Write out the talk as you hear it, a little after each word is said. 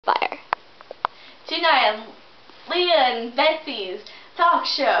Fire. Tonight on Leah and Betsy's talk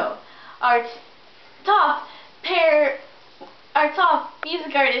show, our top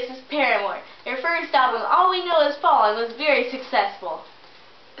music artist is Paramore. Their first album, All We Know Is Falling, was very successful.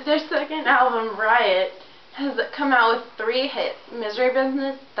 Their second album, Riot, has come out with 3 hits: Misery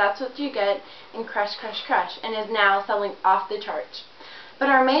Business, That's What You Get, and Crush, Crush, Crush, and is now selling off the charts. But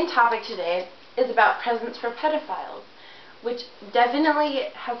our main topic today is about presents for pedophiles, which definitely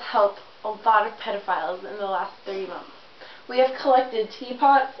has helped a lot of pedophiles in the last 3 months. We have collected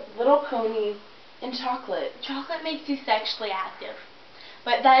teapots, little ponies, and chocolate. Chocolate makes you sexually active.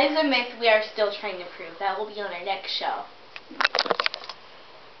 But that is a myth we are still trying to prove. That will be on our next show.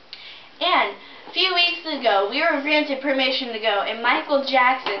 And a few weeks ago, we were granted permission to go in Michael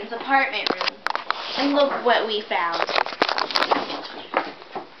Jackson's apartment room. And look what we found.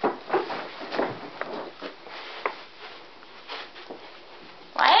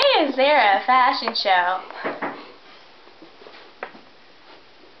 Why is there a fashion show?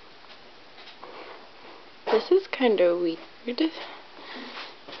 This is kind of weird.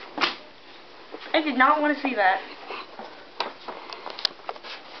 I did not want to see that.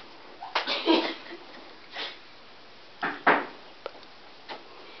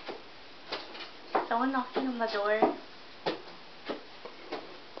 Someone knocking on the door.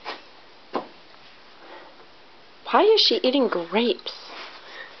 Why is she eating grapes?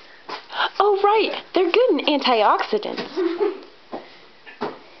 Oh, right. They're good in antioxidants.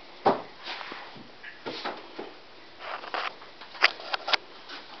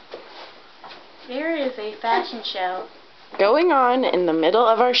 There is a fashion show Going on in the middle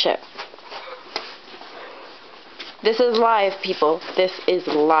of our ship. This is live, people. This is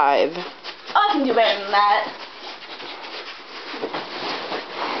live. Oh, I can do better than that.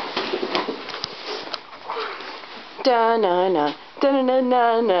 Da na na da na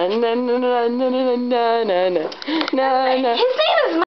na na na na na na na na na na. His